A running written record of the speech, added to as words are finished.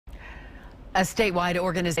A statewide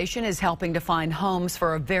organization is helping to find homes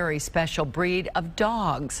for a very special breed of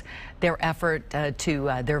dogs. Their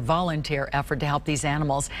volunteer effort to help these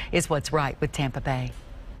animals is what's right with Tampa Bay.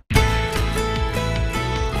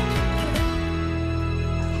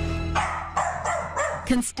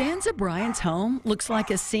 Constanza Bryant's home looks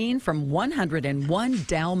like a scene from 101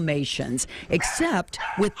 Dalmatians, except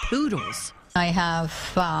with poodles. I have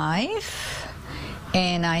 5,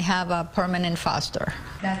 and I have a permanent foster.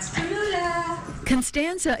 That's Tallulah.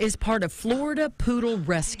 Constanza is part of Florida Poodle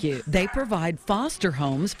Rescue. They provide foster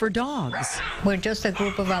homes for dogs. We're just a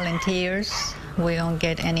group of volunteers. We don't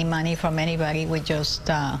get any money from anybody. We just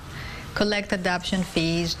collect adoption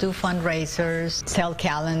fees, do fundraisers, sell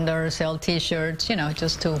calendars, sell t-shirts,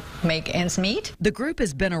 just to make ends meet. The group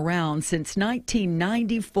has been around since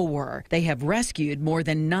 1994. They have rescued more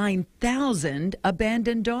than 9,000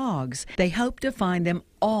 abandoned dogs. They hope to find them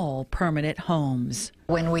all permanent homes.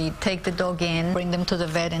 When we take the dog in, bring them to the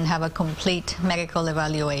vet and have a complete medical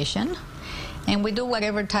evaluation. And we do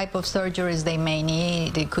whatever type of surgeries they may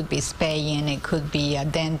need. It could be spaying, it could be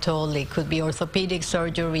dental, it could be orthopedic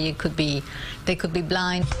surgery, they could be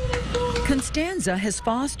blind. Constanza has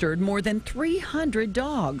fostered more than 300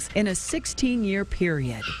 dogs in a 16-year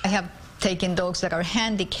period. I have taken dogs that are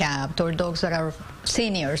handicapped or dogs that are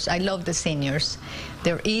seniors. I love the seniors.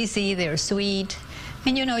 They're easy, they're sweet.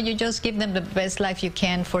 And you just give them the best life you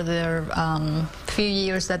can for their few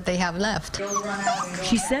years that they have left.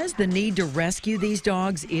 She says the need to rescue these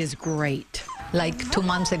dogs is great. Like 2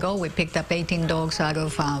 months ago, we picked up 18 dogs out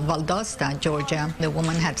of Valdosta, Georgia. The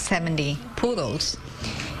woman had 70 poodles.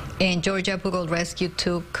 And Georgia Poodle Rescue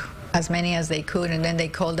took as many as they could, and then they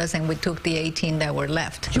called us and we took the 18 that were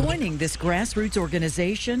left. Joining this grassroots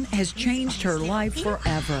organization has changed her life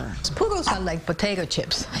forever. Poodles are like potato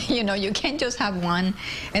chips. You can't just have one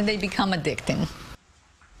and they become addicting.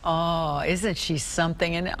 Oh, isn't she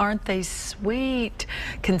something? And aren't they sweet?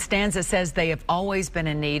 Constanza says they have always been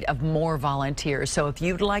in need of more volunteers. So if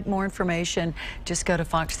you'd like more information, just go to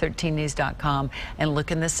fox13news.com and look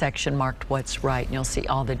in the section marked What's Right, and you'll see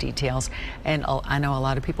all the details. And I know a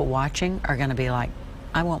lot of people watching are going to be like,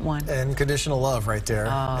 I want one. And conditional love right there.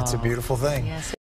 Oh, it's a beautiful thing. Yes.